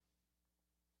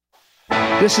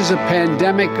This is a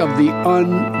pandemic of the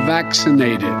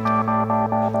unvaccinated.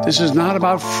 This is not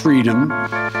about freedom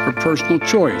or personal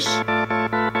choice,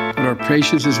 but our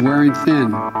patience is wearing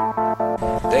thin.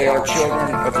 They are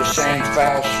children of the same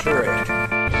foul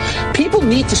spirit. People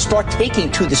need to start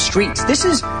taking to the streets. This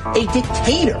is a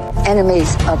dictator.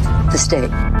 Enemies of the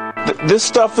state. This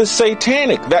stuff is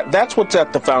satanic. That's what's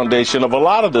at the foundation of a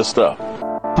lot of this stuff.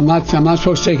 I'm not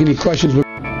supposed to take any questions.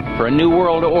 For a new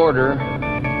world order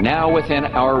now within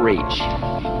our reach.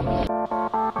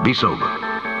 Be sober.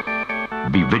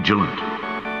 Be vigilant.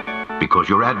 Because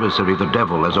your adversary, the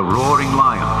devil, as a roaring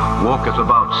lion, walketh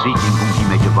about seeking whom he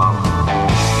may devour.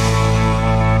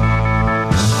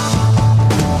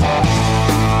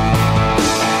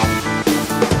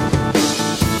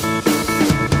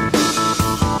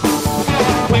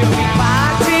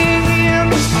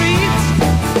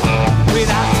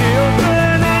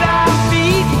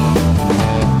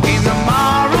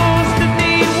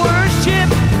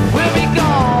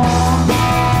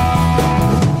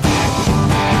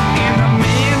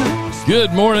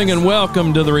 Good morning and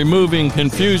welcome to the Removing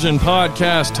Confusion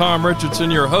podcast. Tom Richardson,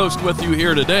 your host, with you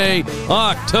here today,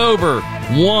 October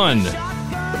 1,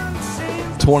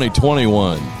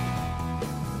 2021.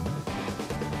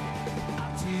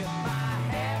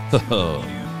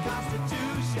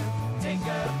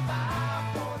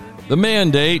 The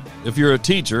mandate, if you're a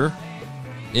teacher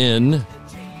in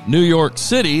New York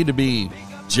City, to be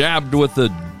jabbed with the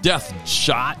death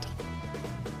shot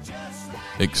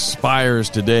expires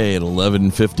today at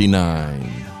 11:59.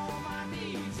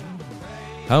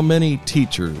 How many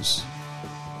teachers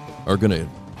are going to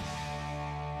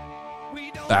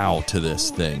bow to this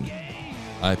thing?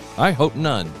 I hope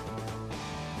none.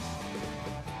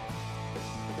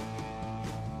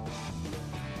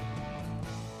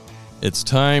 It's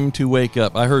time to wake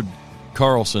up. I heard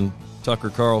Tucker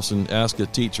Carlson, ask a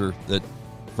teacher that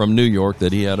from New York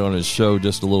that he had on his show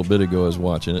just a little bit ago. I was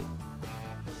watching it.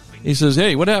 He says,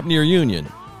 hey, what happened to your union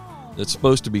that's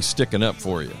supposed to be sticking up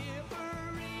for you?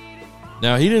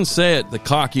 Now, he didn't say it the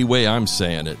cocky way I'm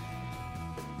saying it,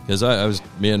 because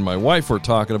me and my wife were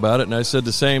talking about it, and I said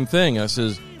the same thing. I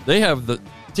says, they have the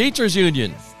teachers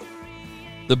union,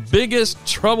 the biggest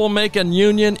troublemaking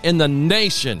union in the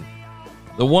nation,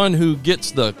 the one who gets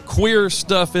the queer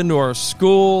stuff into our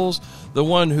schools, the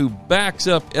one who backs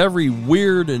up every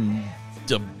weird and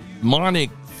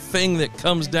demonic thing that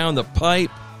comes down the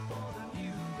pipe,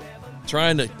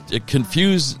 trying to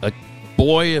confuse a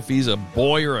boy if he's a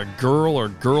boy or a girl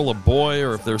a boy,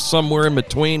 or if they're somewhere in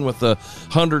between with the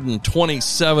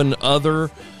 127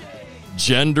 other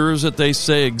genders that they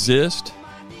say exist.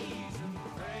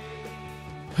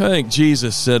 I think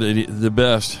Jesus said it the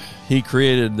best. He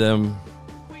created them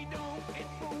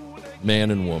man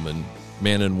and woman.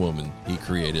 He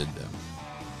created them.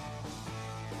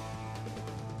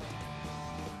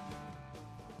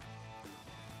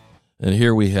 And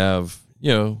here we have,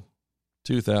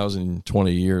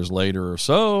 2020 years later or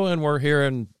so, and we're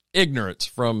hearing ignorance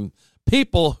from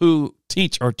people who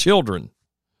teach our children.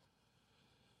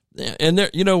 And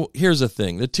here's the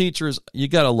thing: the teachers, you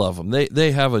got to love them.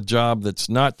 They have a job that's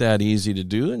not that easy to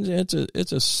do, and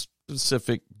it's a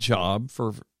specific job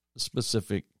for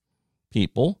specific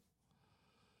people.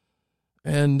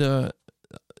 And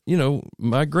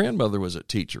my grandmother was a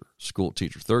teacher, school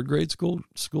teacher, third grade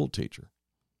school teacher.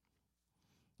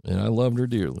 And I loved her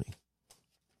dearly.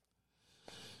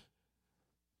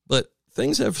 But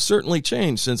things have certainly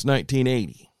changed since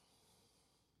 1980.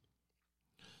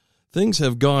 Things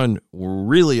have gone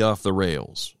really off the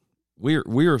rails. We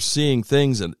are seeing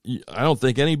things that I don't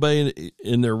think anybody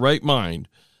in their right mind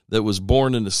that was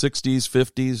born in the 60s,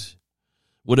 50s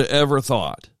would have ever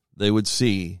thought they would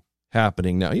see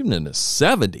happening now, even in the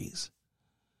 70s.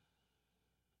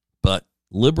 But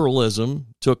liberalism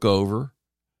took over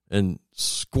and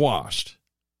squashed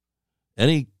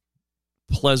any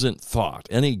pleasant thought,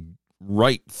 any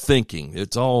right thinking.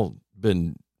 It's all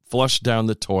been flushed down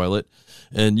the toilet,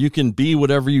 and you can be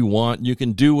whatever you want. You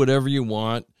can do whatever you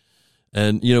want.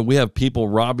 And, we have people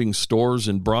robbing stores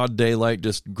in broad daylight,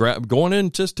 just going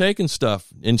in, just taking stuff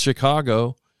in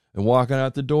Chicago and walking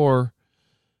out the door.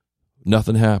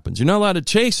 Nothing happens. You're not allowed to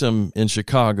chase them in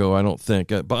Chicago, I don't think,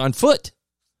 but on foot.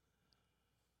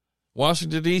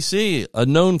 Washington, D.C., a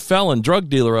known felon, drug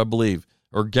dealer, I believe,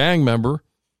 or gang member,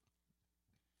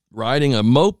 riding a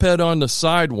moped on the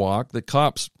sidewalk. The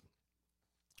cops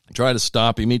try to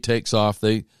stop him. He takes off.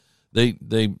 They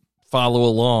follow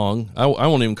along. I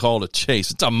won't even call it a chase.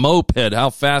 It's a moped. How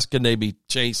fast can they be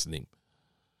chasing him?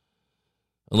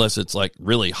 Unless it's like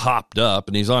really hopped up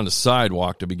and he's on the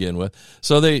sidewalk to begin with.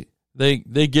 So they They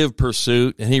give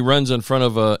pursuit, and he runs in front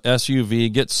of a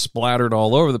SUV, gets splattered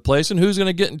all over the place, and who's going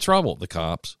to get in trouble? The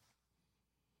cops.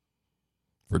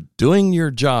 For doing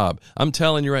your job. I'm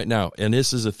telling you right now, and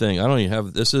this is a thing. I don't even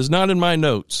have, this is not in my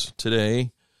notes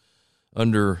today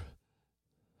under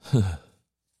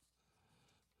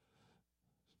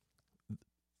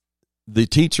the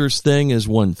teacher's thing is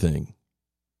one thing.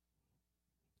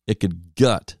 It could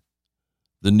gut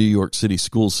the New York City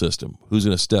school system. Who's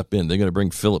going to step in? They're going to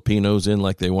bring Filipinos in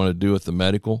like they want to do with the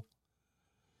medical.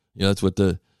 You know, that's what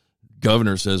the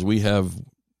governor says. We have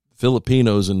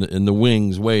Filipinos in the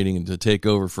wings waiting to take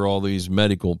over for all these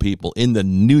medical people in the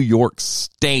New York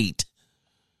State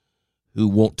who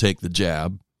won't take the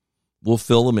jab. We'll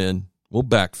fill them in. We'll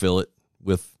backfill it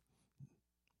with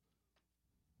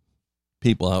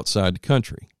people outside the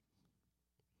country.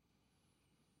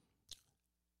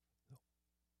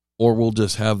 Or we'll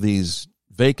just have these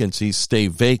vacancies stay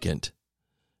vacant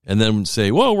and then say,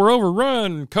 well, we're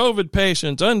overrun, COVID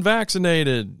patients,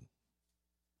 unvaccinated.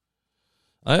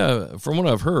 From what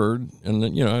I've heard,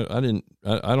 and you know,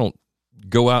 I don't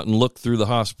go out and look through the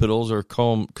hospitals or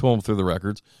comb through the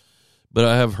records, but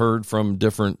I have heard from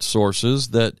different sources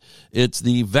that it's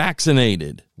the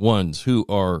vaccinated ones who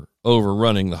are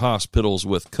overrunning the hospitals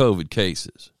with COVID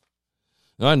cases.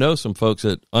 Now, I know some folks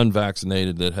that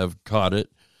unvaccinated that have caught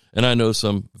it, and I know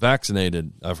some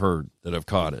vaccinated I've heard that have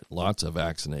caught it. Lots of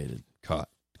vaccinated caught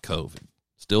COVID.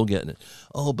 Still getting it.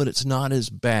 Oh, but it's not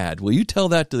as bad. Well, you tell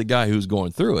that to the guy who's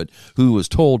going through it, who was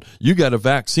told you got a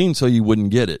vaccine so you wouldn't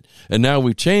get it. And now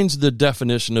we've changed the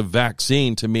definition of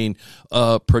vaccine to mean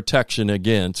protection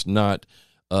against, not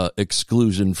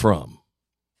exclusion from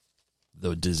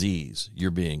the disease you're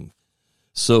being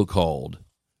so-called,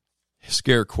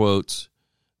 scare quotes,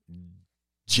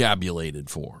 jabulated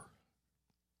for.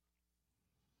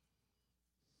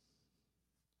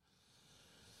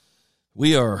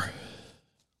 We are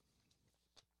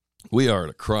at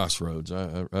a crossroads.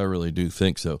 I really do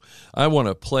think so. I want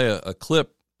to play a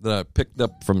clip that I picked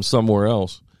up from somewhere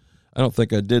else. I don't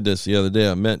think I did this the other day.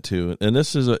 I meant to. And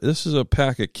this is a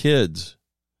pack of kids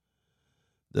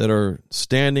that are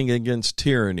standing against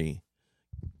tyranny.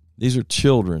 These are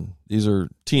children. These are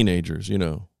teenagers, you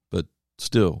know, but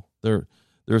still they're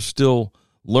still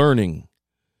learning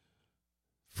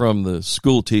from the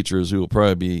school teachers who will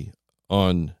probably be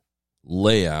on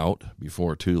layout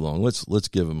before too long. Let's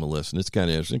give them a listen. It's kind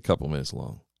of interesting. A couple minutes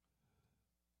long.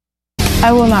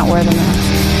 I will not wear the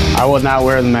mask. I will not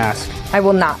wear the mask. I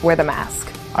will not wear the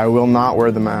mask. I will not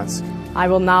wear the mask. I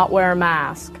will not wear a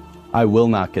mask. I will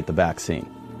not get the vaccine.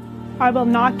 I will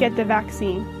not get the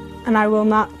vaccine. And I will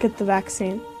not get the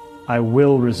vaccine. I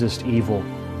will resist evil.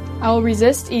 I will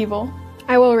resist evil.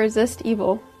 I will resist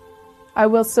evil. I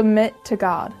will submit to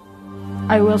God.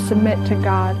 I will submit to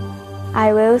God.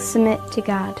 I will submit to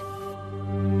God.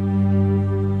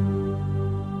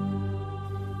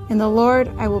 In the Lord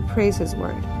I will praise his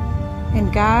word. In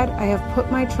God I have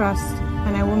put my trust,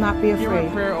 and I will not be afraid. Hear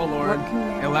my prayer, O Lord,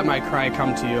 and let my cry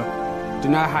come to you. Do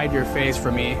not hide your face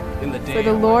from me in the day. For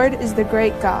the Lord is the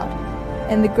great God,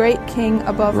 and the great King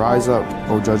above all. Rise up,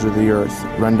 O judge of the earth,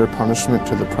 render punishment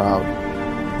to the proud.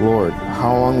 Lord,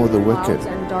 how long will the wicked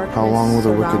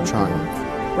triumph?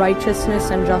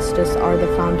 Righteousness and justice are the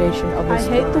foundation of his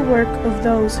throne. I hate the work of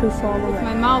those who fall away. With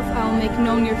my mouth I will make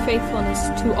known your faithfulness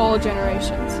to all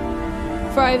generations.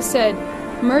 For I have said,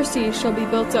 mercy shall be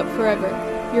built up forever.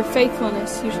 Your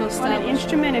faithfulness you shall establish. On an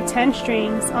instrument of 10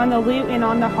 strings, on the lute and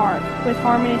on the harp, with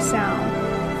harmonious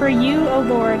sound. For you, O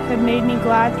Lord, have made me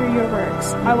glad through your works.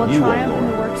 I will triumph in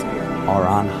the works of your hands. Are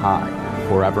on high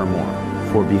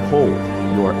forevermore. For behold,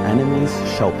 your enemies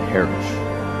shall perish.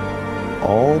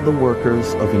 All the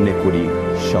workers of iniquity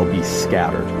shall be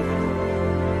scattered.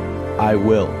 I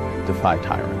will defy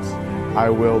tyrants.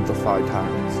 I will defy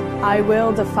tyrants. I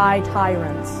will defy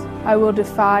tyrants. I will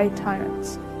defy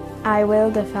tyrants. I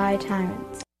will defy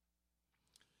tyrants.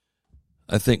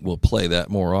 I think we'll play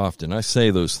that more often. I say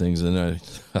those things, and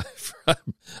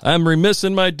I'm remiss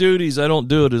in my duties. I don't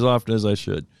do it as often as I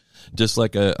should. Just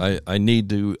like I need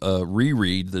to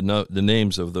reread the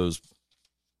names of those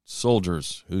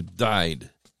soldiers who died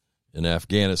in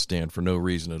Afghanistan for no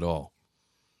reason at all.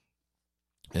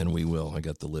 And we will. I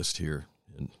got the list here,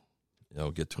 and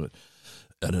I'll get to it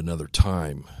at another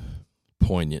time,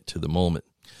 poignant to the moment.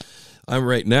 I'm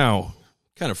right now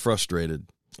kind of frustrated.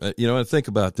 I think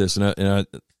about this, and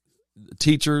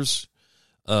teachers,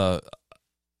 my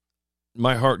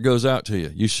heart goes out to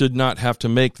you. You should not have to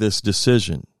make this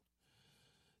decision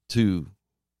to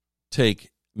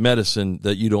take medicine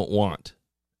that you don't want.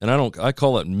 And I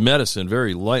call it medicine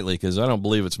very lightly because I don't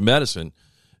believe it's medicine.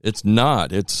 It's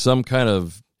not. It's some kind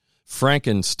of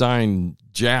Frankenstein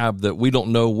jab that we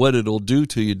don't know what it'll do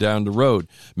to you down the road.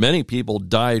 Many people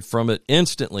die from it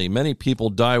instantly. Many people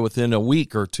die within a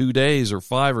week or 2 days or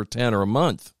 5 or 10 or a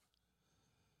month.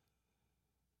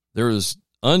 There is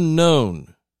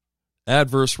unknown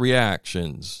adverse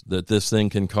reactions that this thing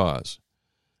can cause,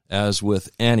 as with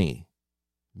any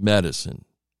medicine.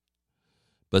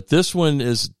 But this one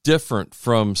is different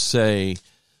from, say,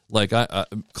 like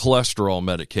cholesterol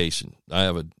medication. I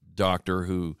have a doctor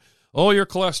who, your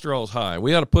cholesterol is high.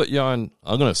 We got to put you on,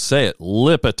 I'm going to say it,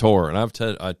 Lipitor. And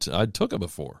I took it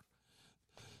before,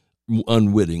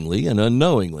 unwittingly and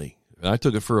unknowingly. I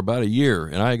took it for about a year,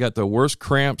 and I got the worst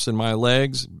cramps in my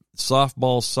legs,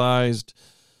 softball-sized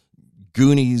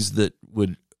goonies that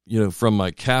would, from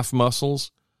my calf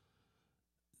muscles,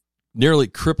 nearly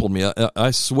crippled me.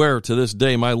 I swear to this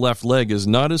day, my left leg is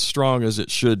not as strong as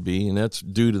it should be, and that's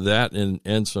due to that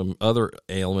and some other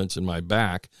ailments in my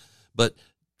back. But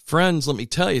friends, let me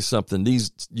tell you something.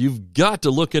 You've got to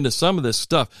look into some of this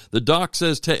stuff. The doc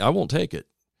says, I won't take it.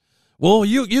 Well,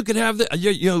 you could have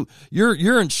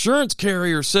your insurance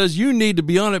carrier says you need to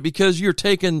be on it because you're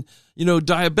taking,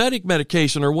 diabetic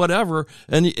medication or whatever.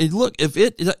 And look, if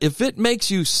it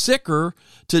makes you sicker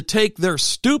to take their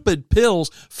stupid pills,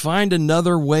 find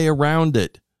another way around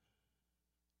it.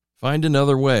 Find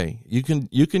another way. You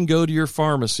can go to your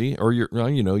pharmacy or your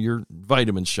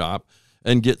vitamin shop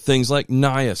and get things like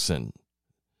niacin.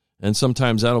 And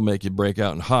sometimes that'll make you break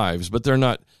out in hives, but they're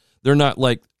not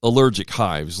like allergic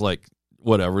hives, like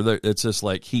whatever. It's just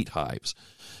like heat hives.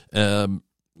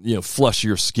 Flush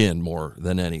your skin more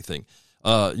than anything.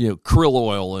 Krill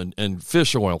oil and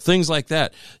fish oil, things like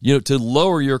that, to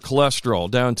lower your cholesterol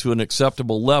down to an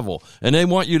acceptable level. And they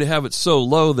want you to have it so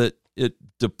low that it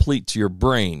depletes your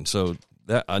brain. So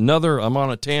I'm on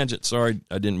a tangent. Sorry,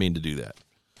 I didn't mean to do that.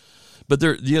 But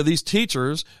these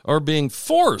teachers are being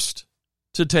forced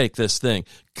to take this thing.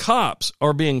 Cops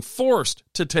are being forced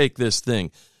to take this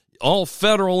thing. All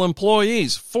federal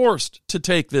employees forced to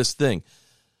take this thing.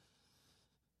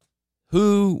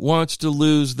 Who wants to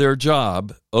lose their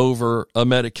job over a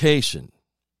medication?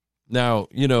 Now,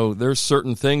 there's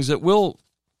certain things that will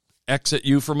exit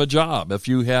you from a job. If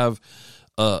you have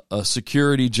a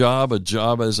security job, a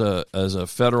job as a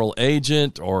federal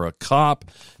agent or a cop,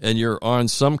 and you're on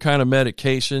some kind of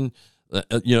medication,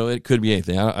 it could be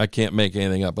anything. I can't make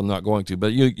anything up. I'm not going to.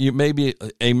 But you may be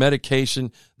a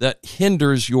medication that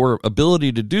hinders your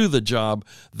ability to do the job.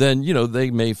 Then,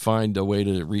 they may find a way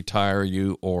to retire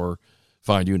you or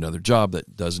find you another job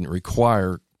that doesn't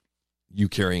require you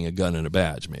carrying a gun and a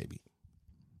badge, maybe.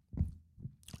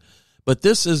 But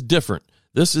this is different.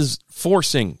 This is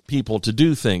forcing people to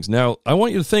do things. Now, I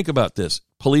want you to think about this.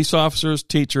 Police officers,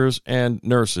 teachers, and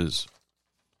nurses.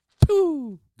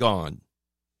 Gone.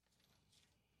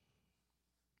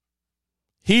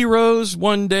 Heroes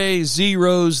one day,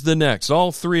 zeros the next.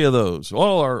 All three of those.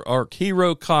 All are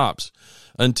hero cops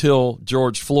until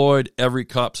George Floyd. Every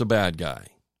cop's a bad guy.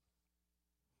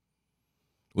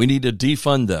 We need to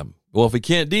defund them. Well, if we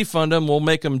can't defund them, we'll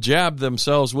make them jab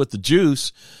themselves with the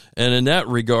juice, and in that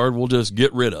regard, we'll just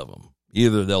get rid of them.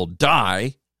 Either they'll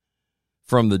die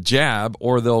from the jab,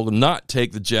 or they'll not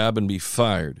take the jab and be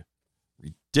fired.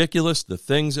 Ridiculous, the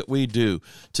things that we do.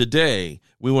 Today,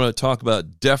 we want to talk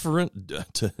about determine,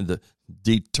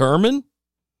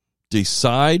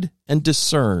 decide, and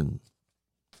discern.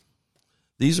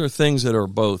 These are things that are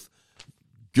both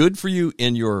good for you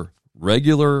in your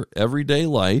regular everyday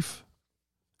life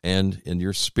and in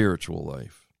your spiritual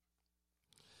life.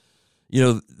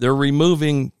 They're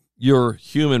removing your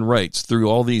human rights through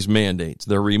all these mandates.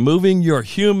 They're removing your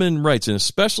human rights, and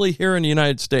especially here in the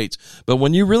United States. But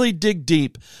when you really dig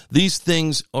deep, these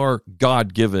things are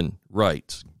God-given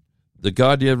rights. The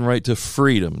God-given right to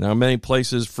freedom. Now, many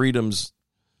places, freedom's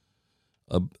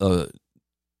a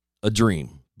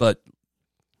dream. But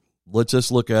let's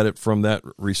just look at it from that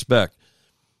respect.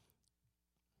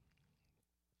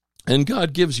 And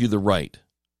God gives you the right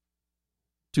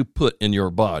to put in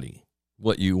your body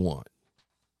what you want.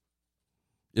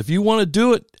 If you want to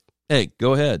do it, hey,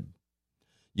 go ahead.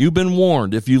 You've been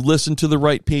warned if you listen to the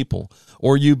right people,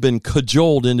 or you've been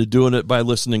cajoled into doing it by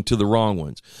listening to the wrong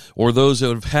ones, or those that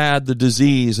have had the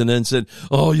disease and then said,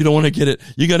 oh, you don't want to get it.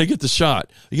 You got to get the shot.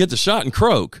 You get the shot and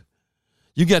croak.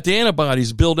 You got the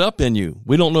antibodies build up in you.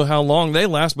 We don't know how long they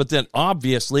last, but then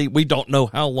obviously we don't know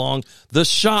how long the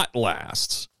shot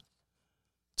lasts.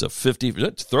 It's a 50.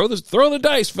 Throw the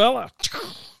dice, fella.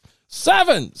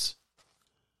 Sevens.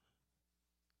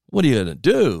 What are you going to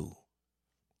do?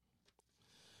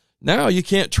 Now you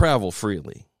can't travel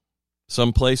freely.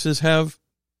 Some places have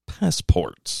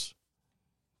passports.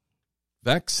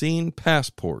 Vaccine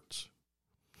passports.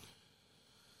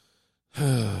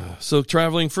 So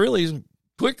traveling freely is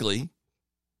quickly,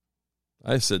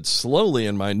 I said slowly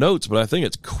in my notes, but I think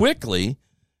it's quickly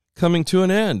coming to an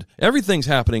end. Everything's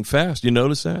happening fast. You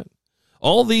notice that?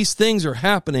 All these things are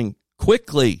happening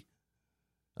quickly.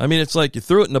 I mean, it's like you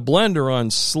threw it in a blender on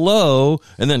slow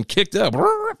and then kicked up.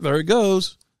 There it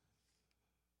goes.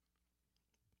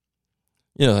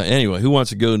 Anyway, who wants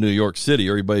to go to New York City?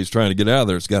 Everybody's trying to get out of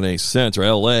there. It's got any sense, or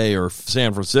L.A. or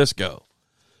San Francisco.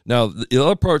 Now, the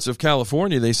other parts of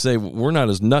California, they say we're not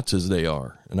as nuts as they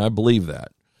are, and I believe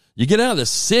that. You get out of the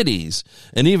cities,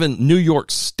 and even New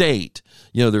York State,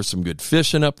 there's some good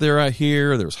fishing up there, I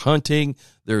hear. There's hunting.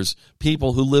 There's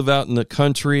people who live out in the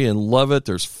country and love it.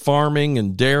 There's farming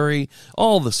and dairy,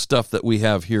 all the stuff that we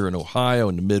have here in Ohio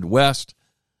and the Midwest.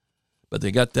 But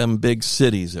they got them big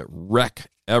cities that wreck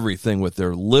everything with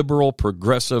their liberal,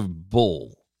 progressive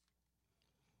bull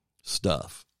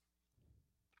stuff.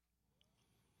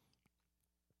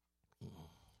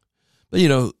 But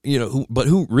but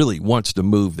who really wants to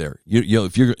move there?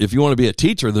 If you want to be a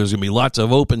teacher, there's going to be lots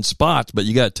of open spots, but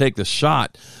you got to take the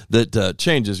shot that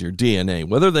changes your DNA,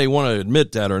 whether they want to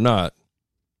admit that or not.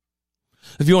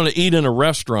 If you want to eat in a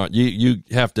restaurant, you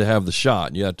have to have the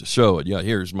shot. You have to show it. Yeah,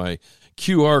 here's my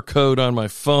QR code on my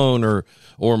phone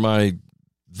or my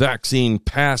vaccine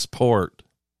passport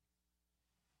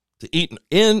to eat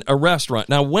in a restaurant.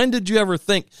 Now, when did you ever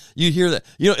think you hear that?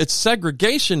 It's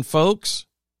segregation, folks.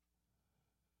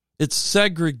 It's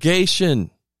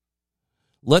segregation.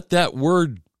 Let that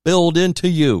word build into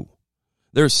you.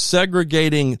 They're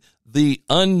segregating the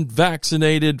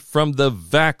unvaccinated from the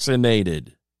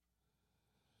vaccinated.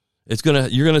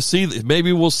 You're gonna see,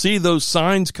 maybe we'll see those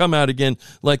signs come out again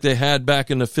like they had back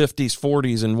in the 50s,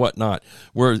 40s, and whatnot.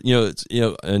 Where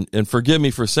and forgive me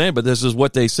for saying, but this is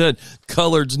what they said: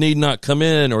 coloreds need not come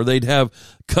in, or they'd have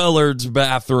coloreds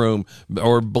bathroom,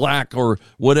 or black, or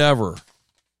whatever.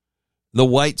 The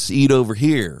whites eat over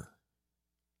here.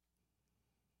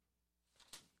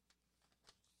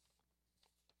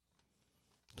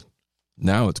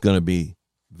 Now it's going to be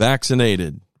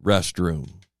vaccinated restroom,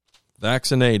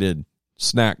 vaccinated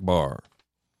snack bar,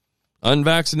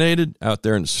 unvaccinated out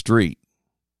there in the street.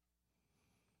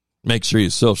 Make sure you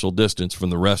social distance from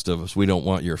the rest of us. We don't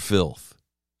want your filth.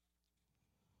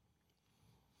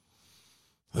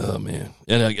 Oh, man.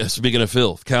 And speaking of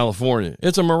filth, California,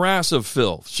 it's a morass of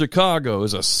filth. Chicago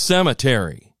is a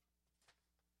cemetery.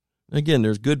 Again,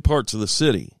 there's good parts of the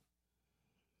city,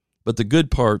 but the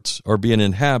good parts are being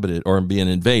inhabited, or being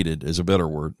invaded is a better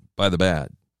word, by the bad.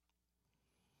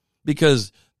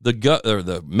 Because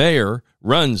the mayor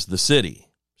runs the city.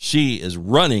 She is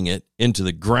running it into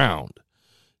the ground.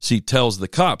 She tells the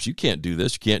cops, you can't do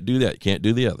this, you can't do that, you can't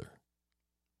do the other.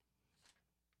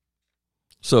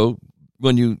 So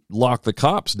when you lock the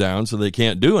cops down so they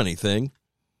can't do anything,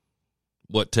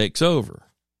 what takes over?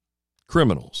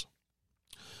 Criminals.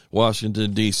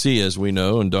 Washington, D.C., as we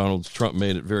know, and Donald Trump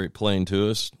made it very plain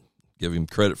to us, give him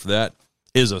credit for that,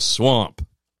 is a swamp.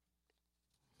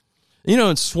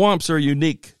 And swamps are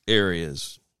unique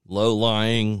areas.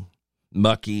 Low-lying,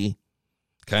 mucky,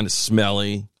 kind of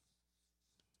smelly.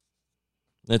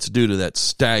 That's due to that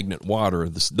stagnant water.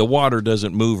 The water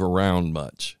doesn't move around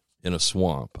much in a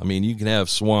swamp. I mean, you can have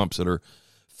swamps that are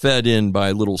fed in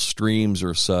by little streams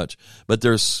or such, but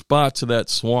there's spots of that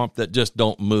swamp that just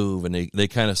don't move, and they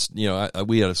kind of,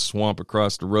 we had a swamp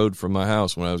across the road from my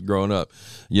house when I was growing up.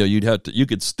 You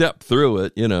could step through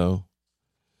it,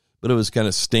 but it was kind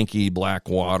of stinky black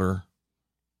water,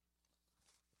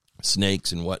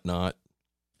 snakes and whatnot.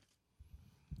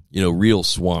 Real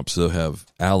swamps, though, have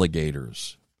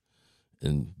alligators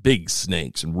and big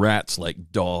snakes and rats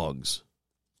like dogs.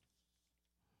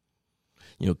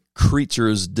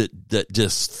 Creatures that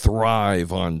just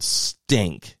thrive on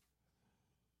stink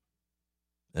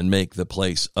and make the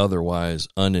place otherwise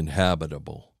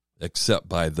uninhabitable, except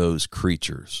by those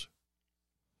creatures.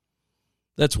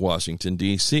 That's Washington,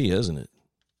 D.C., isn't it?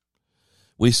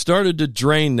 We started to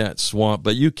drain that swamp,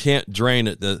 but you can't drain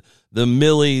it. The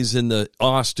Millies and the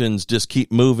Austins just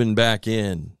keep moving back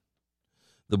in.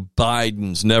 The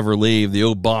Bidens never leave. The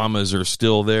Obamas are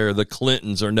still there. The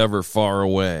Clintons are never far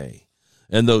away.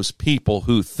 And those people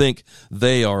who think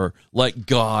they are like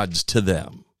gods to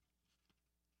them.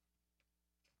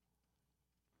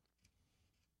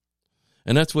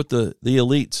 And that's what the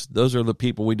elites, those are the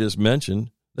people we just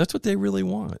mentioned, that's what they really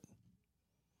want.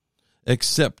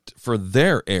 Except for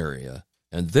their area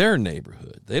and their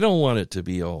neighborhood. They don't want it to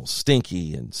be all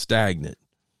stinky and stagnant.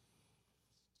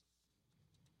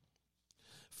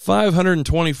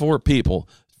 524 people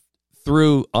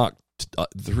through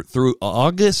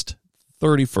August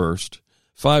 31st,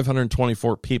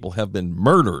 524 people have been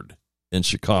murdered in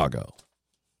Chicago.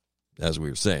 As we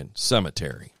were saying,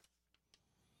 cemetery.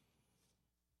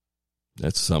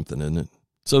 That's something, isn't it?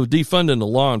 So defunding the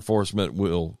law enforcement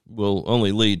will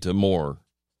only lead to more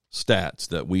stats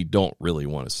that we don't really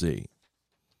want to see.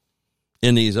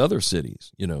 In these other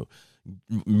cities,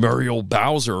 Muriel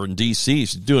Bowser in D.C.,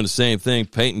 she's doing the same thing,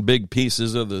 painting big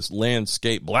pieces of this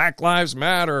landscape. Black Lives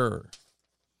Matter.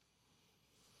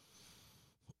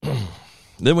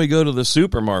 Then we go to the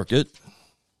supermarket,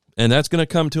 and that's going to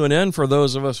come to an end for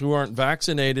those of us who aren't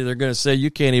vaccinated. They're going to say,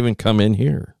 you can't even come in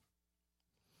here.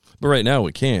 But right now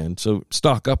we can, so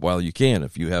stock up while you can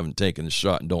if you haven't taken the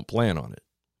shot and don't plan on it.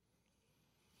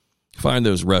 Find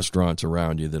those restaurants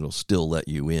around you that'll still let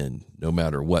you in, no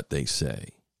matter what they say,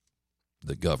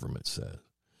 the government says.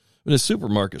 But the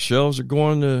supermarket shelves are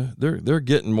they're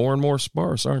getting more and more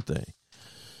sparse, aren't they?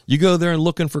 You go there and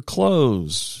looking for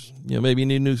clothes. Maybe you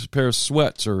need a new pair of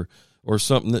sweats or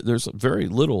something that there's very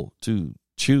little to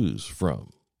choose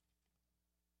from.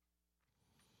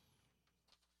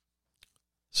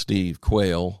 Steve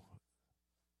Quayle,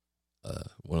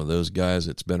 one of those guys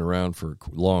that's been around for a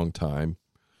long time,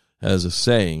 has a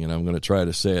saying, and I'm going to try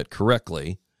to say it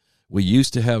correctly. We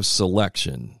used to have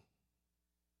selection.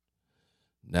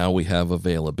 Now we have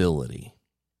availability.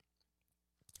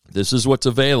 This is what's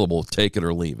available. Take it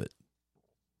or leave it.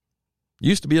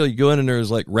 Used to be able to go in and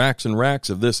there's like racks and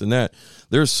racks of this and that.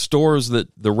 There's stores that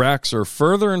the racks are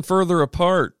further and further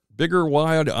apart, bigger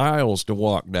wide aisles to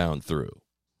walk down through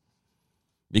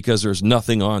because there's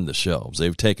nothing on the shelves.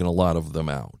 They've taken a lot of them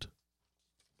out.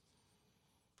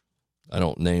 I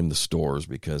don't name the stores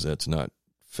because that's not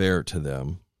fair to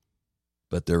them,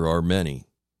 but there are many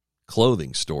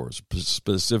clothing stores,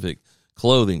 specific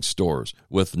clothing stores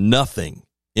with nothing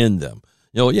in them.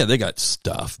 They got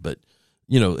stuff, but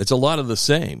it's a lot of the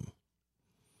same.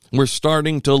 We're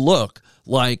starting to look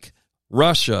like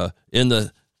Russia in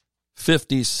the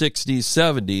 50s, 60s,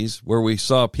 70s, where we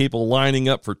saw people lining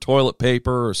up for toilet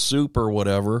paper or soup or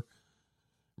whatever.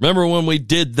 Remember when we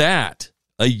did that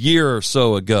a year or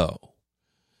so ago?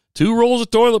 2 rolls of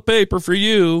toilet paper for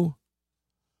you.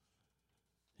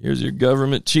 Here's your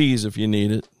government cheese if you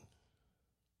need it.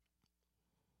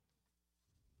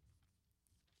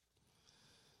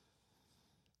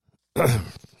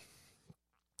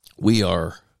 We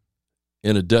are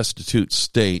in a destitute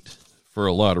state for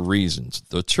a lot of reasons.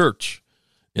 The church,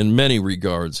 in many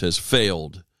regards, has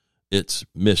failed its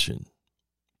mission.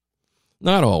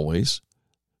 Not always.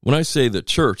 When I say the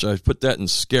church, I put that in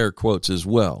scare quotes as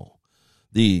well.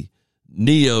 The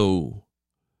new,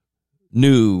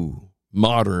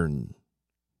 modern,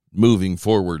 moving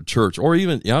forward church, or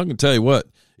even, I can tell you what,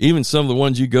 even some of the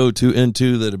ones you go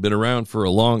into that have been around for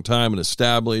a long time and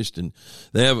established, and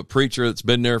they have a preacher that's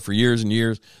been there for years and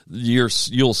years.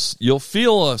 You'll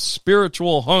feel a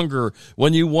spiritual hunger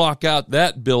when you walk out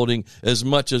that building as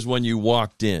much as when you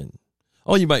walked in.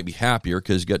 Oh, you might be happier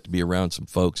because you got to be around some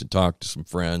folks and talk to some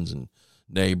friends and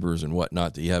neighbors and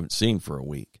whatnot that you haven't seen for a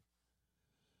week.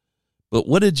 But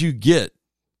what did you get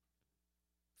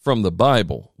from the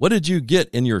Bible? What did you get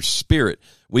in your spirit?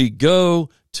 We go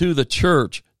to the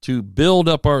church to build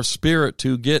up our spirit,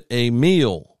 to get a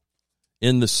meal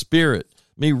in the spirit.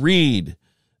 Let me read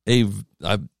you're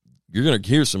going to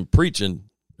hear some preaching,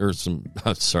 or some,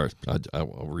 I'll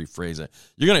rephrase that.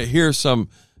 You're going to hear some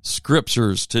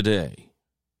scriptures today.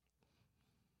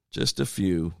 Just a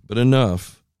few, but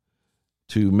enough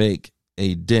to make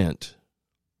a dent.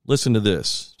 Listen to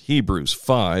this. Hebrews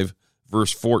 5,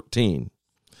 verse 14.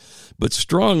 But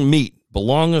strong meat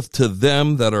belongeth to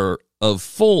them that are of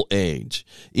full age,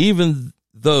 even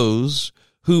those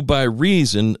who by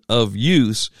reason of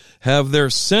use have their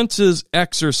senses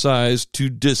exercised to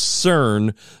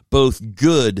discern both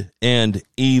good and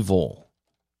evil.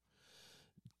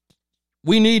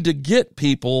 We need to get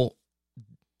people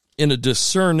in a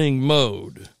discerning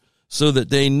mode so that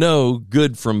they know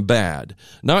good from bad.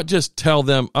 Not just tell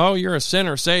them, oh, you're a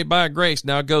sinner saved by grace,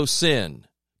 now go sin,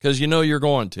 because you know you're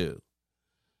going to.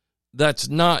 That's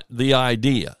not the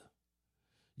idea.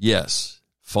 Yes,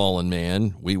 fallen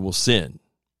man, we will sin,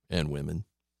 and women.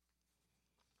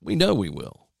 We know we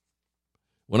will.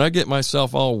 When I get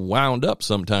myself all wound up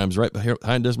sometimes right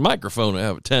behind this microphone, I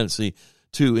have a tendency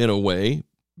to, in a way,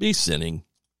 be sinning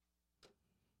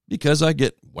because I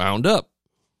get wound up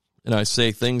and I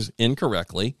say things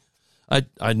incorrectly.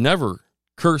 I never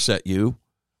curse at you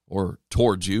or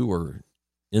towards you or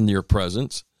in your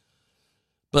presence,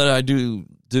 but I do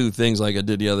things like I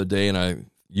did the other day, and I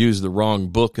use the wrong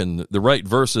book and the right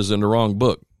verses in the wrong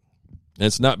book. And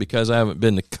it's not because I haven't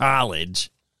been to college.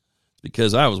 It's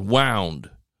because I was wound.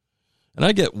 And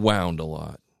I get wound a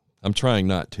lot. I'm trying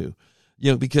not to,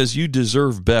 because you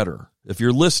deserve better. If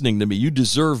you're listening to me, you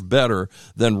deserve better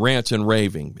than rants and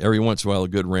raving. Every once in a while, a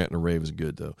good rant and a rave is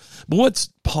good, though. But what's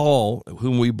Paul,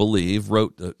 whom we believe,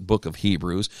 wrote the book of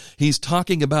Hebrews? He's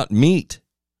talking about meat,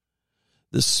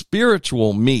 the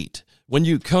spiritual meat. When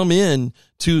you come in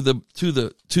to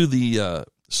the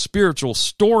spiritual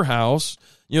storehouse,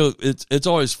 it's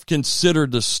always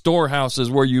considered the storehouse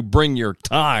is where you bring your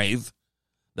tithe.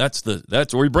 That's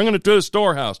where you're bringing it to the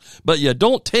storehouse. But you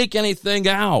don't take anything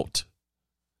out.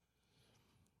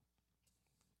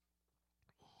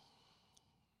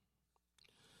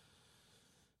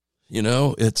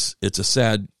 It's a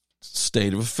sad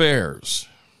state of affairs.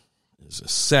 It's a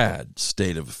sad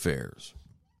state of affairs.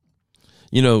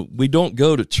 We don't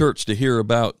go to church to hear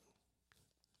about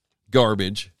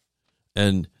garbage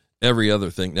and every other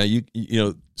thing.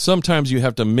 Now, sometimes you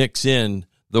have to mix in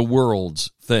the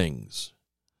world's things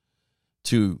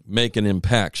to make an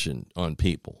impaction on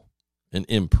people, an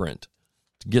imprint,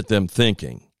 to get them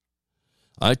thinking.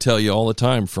 I tell you all the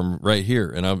time from right here,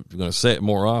 and I'm going to say it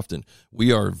more often,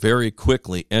 we are very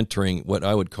quickly entering what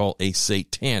I would call a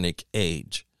satanic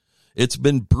age. It's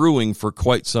been brewing for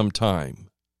quite some time.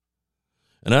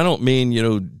 And I don't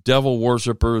mean, devil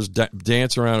worshipers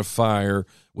dance around a fire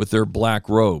with their black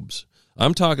robes.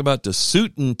 I'm talking about the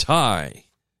suit and tie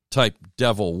type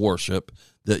devil worship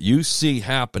that you see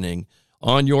happening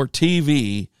on your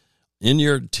TV, in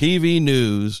your TV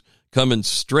news, coming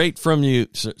straight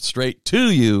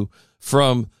to you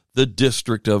from the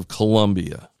District of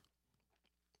Columbia,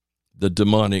 the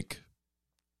demonic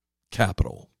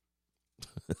capital.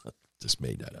 Just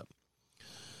made that up.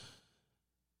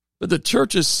 But the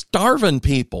church is starving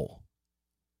people.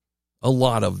 A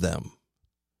lot of them.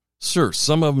 Sure,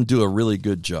 some of them do a really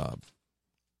good job.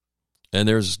 And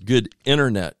there's good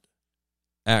internet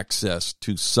access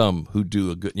to some who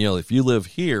do a good, if you live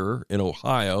here in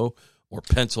Ohio or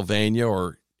Pennsylvania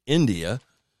or India,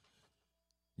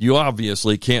 you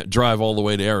obviously can't drive all the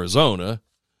way to Arizona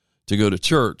to go to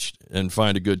church and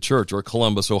find a good church, or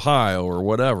Columbus, Ohio, or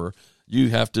whatever. You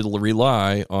have to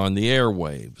rely on the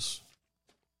airwaves.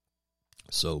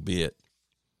 So be it.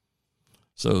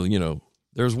 So,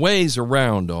 there's ways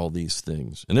around all these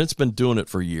things, and it's been doing it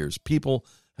for years. People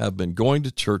have been going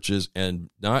to churches and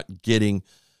not getting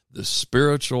the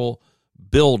spiritual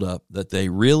buildup that they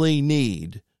really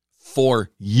need for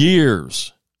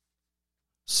years.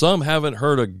 Some haven't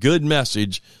heard a good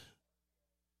message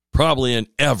probably in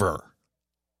ever.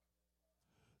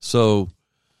 So,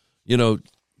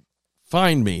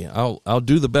 find me. I'll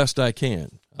do the best I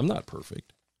can. I'm not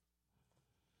perfect.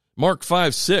 Mark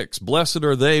 5:6, blessed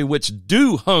are they which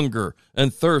do hunger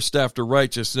and thirst after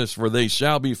righteousness, for they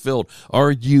shall be filled. Are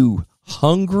you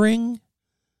hungering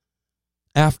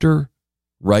after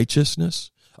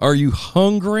righteousness? Are you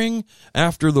hungering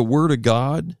after the Word of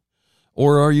God?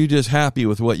 Or are you just happy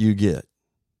with what you get?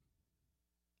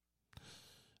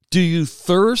 Do you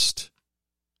thirst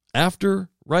after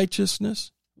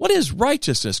righteousness? What is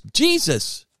righteousness?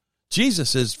 Jesus.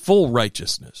 Jesus is full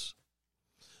righteousness.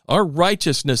 Our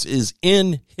righteousness is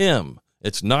in Him.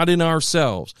 It's not in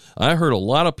ourselves. I heard a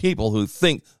lot of people who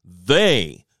think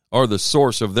they are the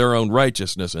source of their own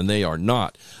righteousness, and they are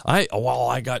not.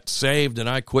 I got saved, and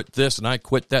I quit this, and I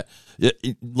quit that.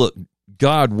 Look,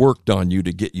 God worked on you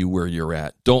to get you where you're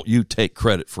at. Don't you take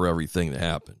credit for everything that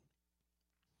happened.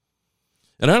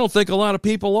 And I don't think a lot of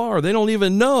people are. They don't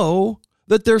even know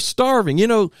that they're starving.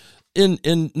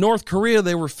 In North Korea,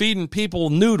 they were feeding people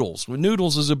noodles.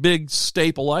 Noodles is a big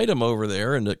staple item over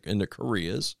there in the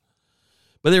Koreas.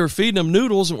 But they were feeding them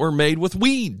noodles that were made with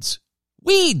weeds.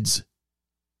 Weeds.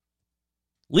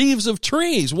 Leaves of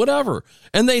trees, whatever.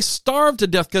 And they starved to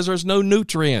death because there's no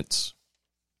nutrients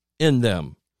in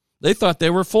them. They thought they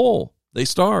were full. They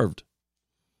starved.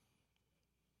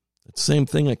 It's the same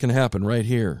thing that can happen right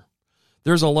here.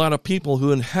 There's a lot of people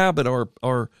who inhabit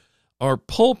our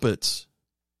pulpits,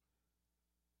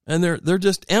 and they're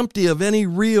just empty of any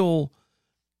real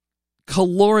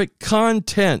caloric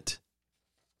content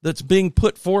that's being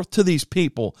put forth to these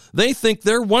people. They think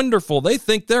they're wonderful. They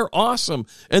think they're awesome,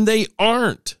 and they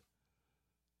aren't.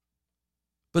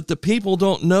 But the people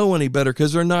don't know any better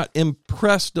because they're not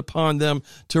impressed upon them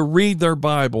to read their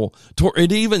Bible, to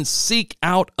even seek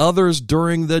out others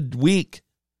during the week.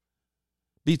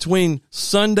 Between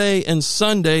Sunday and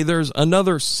Sunday, there's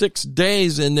another 6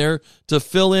 days in there to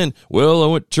fill in. Well, I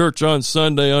went to church on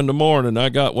Sunday on the morning. I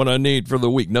got what I need for the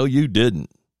week. No, you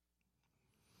didn't.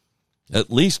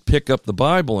 At least pick up the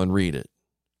Bible and read it.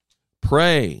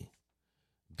 Pray.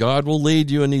 God will lead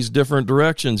you in these different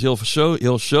directions. He'll show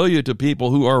you to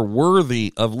people who are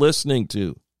worthy of listening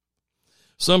to.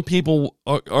 Some people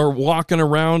are walking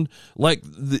around like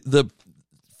the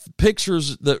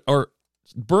pictures that are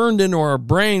burned into our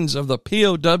brains of the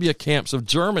POW camps of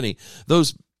Germany,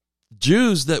 those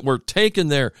Jews that were taken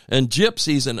there, and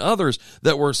gypsies and others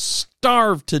that were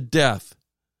starved to death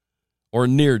or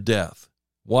near death,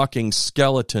 walking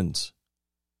skeletons.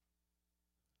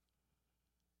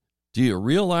 Do you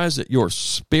realize that your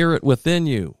spirit within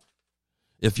you,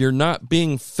 if you're not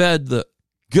being fed the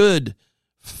good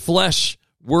flesh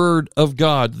word of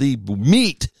God, the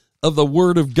meat of the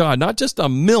word of God, not just a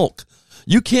milk.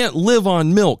 You can't live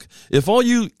on milk. If all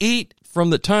you eat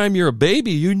from the time you're a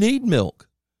baby, you need milk.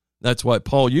 That's why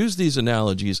Paul used these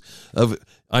analogies of,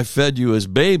 I fed you as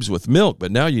babes with milk,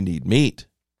 but now you need meat.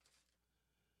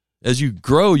 As you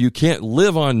grow, you can't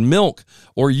live on milk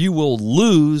or you will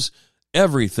lose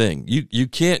everything. You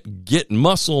can't get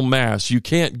muscle mass. You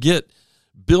can't get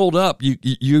build up.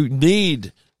 You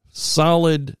need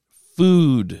solid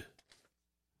food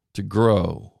to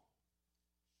grow.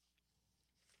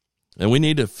 And we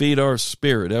need to feed our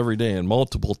spirit every day and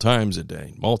multiple times a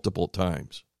day, multiple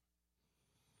times.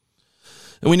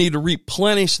 And we need to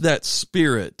replenish that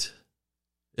spirit.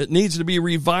 It needs to be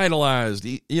revitalized.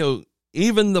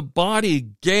 Even the body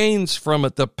gains from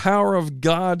it. The power of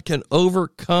God can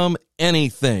overcome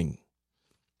anything,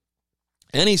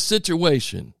 any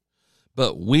situation.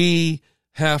 But we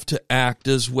have to act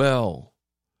as well.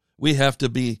 We have to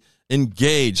be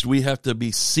engaged. We have to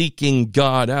be seeking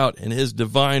God out in his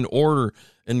divine order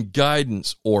and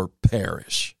guidance or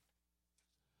perish.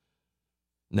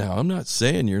 Now, I'm not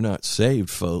saying you're not saved,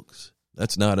 folks.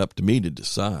 That's not up to me to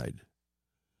decide.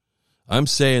 I'm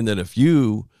saying that if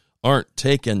you aren't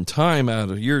taking time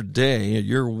out of your day,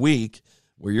 your week,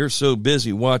 where you're so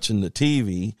busy watching the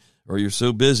TV or you're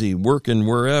so busy working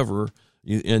wherever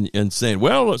and saying,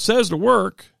 well, it says to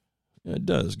work. It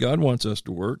does. God wants us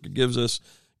to work. It gives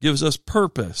us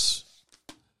purpose.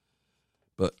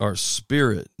 But our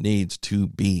spirit needs to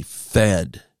be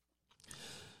fed.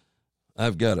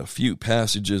 I've got a few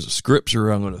passages of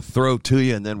scripture I'm going to throw to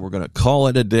you, and then we're going to call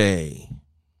it a day.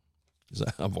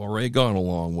 I've already gone a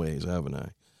long ways, haven't I?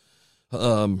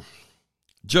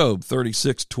 Job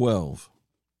 36:12.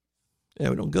 Yeah,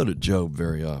 we don't go to Job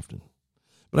very often.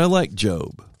 But I like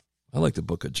Job. I like the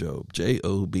book of Job, Job.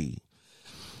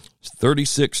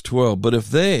 36:12. But if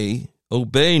they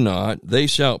obey not, they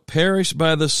shall perish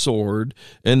by the sword,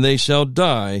 and they shall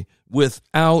die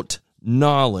without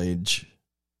knowledge.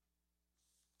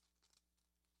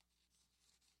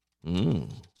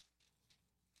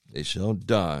 They shall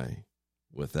die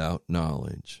without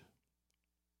knowledge.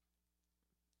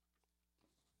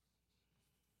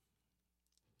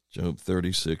 Job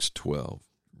 36:12.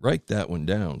 Write that one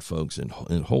down, folks, and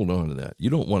hold on to that. You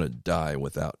don't want to die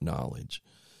without knowledge.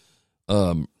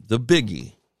 The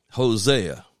biggie,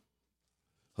 Hosea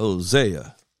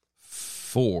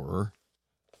 4,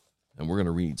 and we're going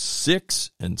to read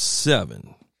 6 and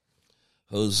 7.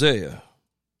 Hosea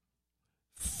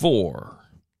 4,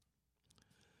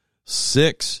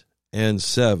 6 and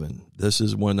 7. This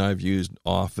is one I've used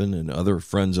often, and other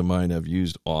friends of mine have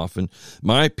used often.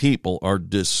 My people are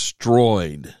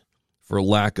destroyed for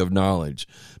lack of knowledge.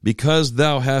 Because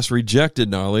thou hast rejected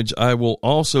knowledge, I will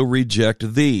also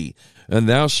reject thee, and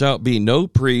thou shalt be no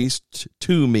priest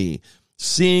to me.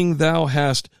 Seeing thou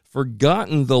hast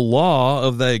forgotten the law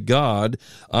of thy God,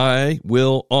 I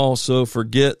will also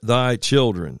forget thy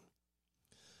children.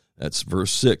 That's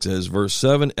verse 6. As verse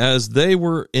 7, as they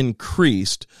were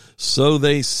increased, so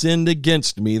they sinned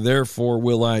against me. Therefore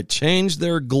will I change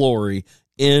their glory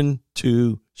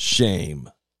into shame.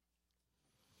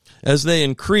 As they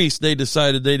increased, they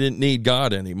decided they didn't need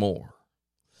God anymore.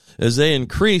 As they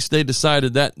increased, they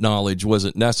decided that knowledge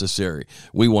wasn't necessary.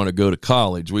 We want to go to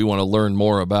college. We want to learn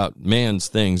more about man's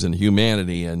things and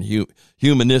humanity and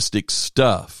humanistic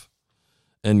stuff.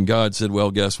 And God said,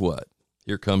 well, guess what?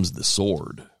 Here comes the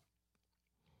sword.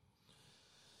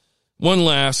 One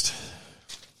last,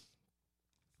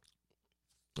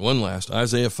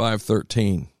 Isaiah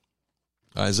 5:13.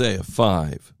 Isaiah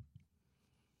 5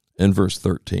 and verse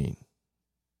 13.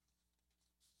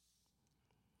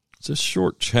 It's a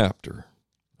short chapter,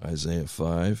 Isaiah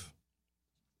 5.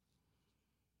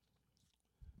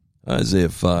 Isaiah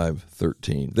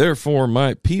 5:13. Therefore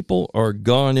my people are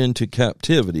gone into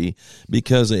captivity,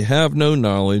 because they have no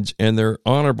knowledge, and their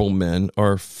honorable men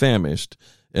are famished,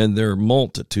 and their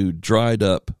multitude dried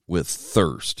up with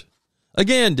thirst.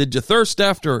 Again, did you thirst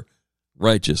after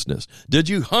righteousness? Did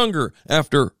you hunger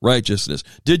after righteousness?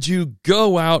 Did you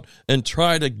go out and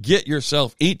try to get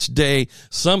yourself each day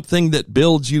something that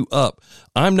builds you up?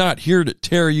 I'm not here to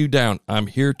tear you down. I'm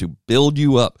here to build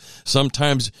you up.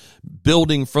 Sometimes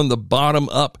building from the bottom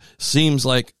up seems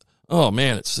like, oh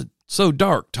man, it's so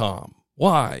dark, Tom.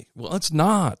 Why? Well, it's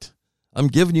not. I'm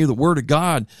giving you the word of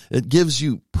God. It gives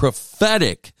you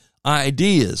prophetic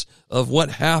ideas of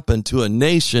what happened to a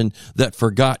nation that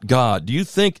forgot God. Do you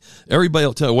think everybody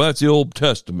will tell you, well, that's the Old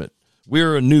Testament.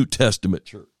 We're a New Testament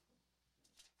church.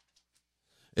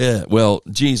 Yeah, well,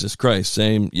 Jesus Christ,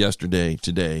 same yesterday,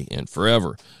 today, and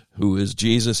forever. Who is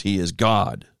Jesus? He is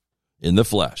God in the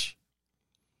flesh.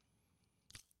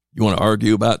 You want to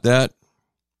argue about that?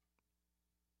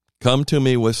 Come to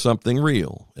me with something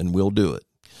real, and we'll do it.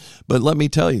 But let me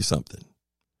tell you something.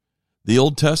 The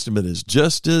Old Testament is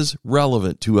just as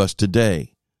relevant to us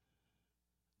today.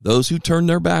 Those who turn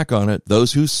their back on it,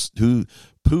 those who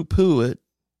poo-poo it,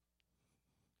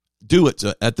 do it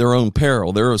at their own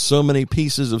peril. There are so many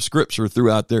pieces of scripture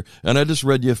throughout there, and I just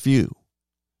read you a few.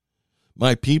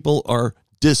 My people are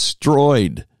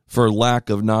destroyed for lack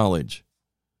of knowledge.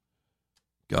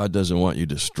 God doesn't want you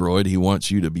destroyed. He wants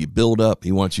you to be built up.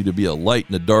 He wants you to be a light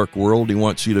in a dark world. He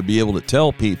wants you to be able to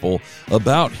tell people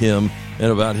about him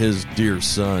and about his dear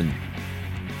son.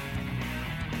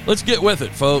 Let's get with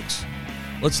it, folks.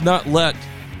 Let's not let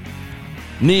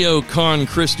neocon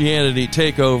Christianity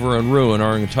take over and ruin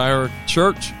our entire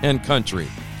church and country.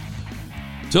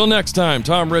 Till next time,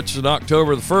 Tom Richardson,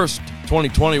 October the 1st,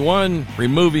 2021,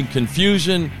 removing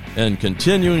confusion and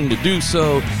continuing to do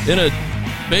so in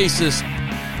a basis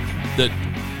that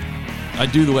I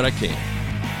do what I can.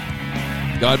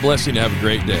 God bless you and have a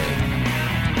great day.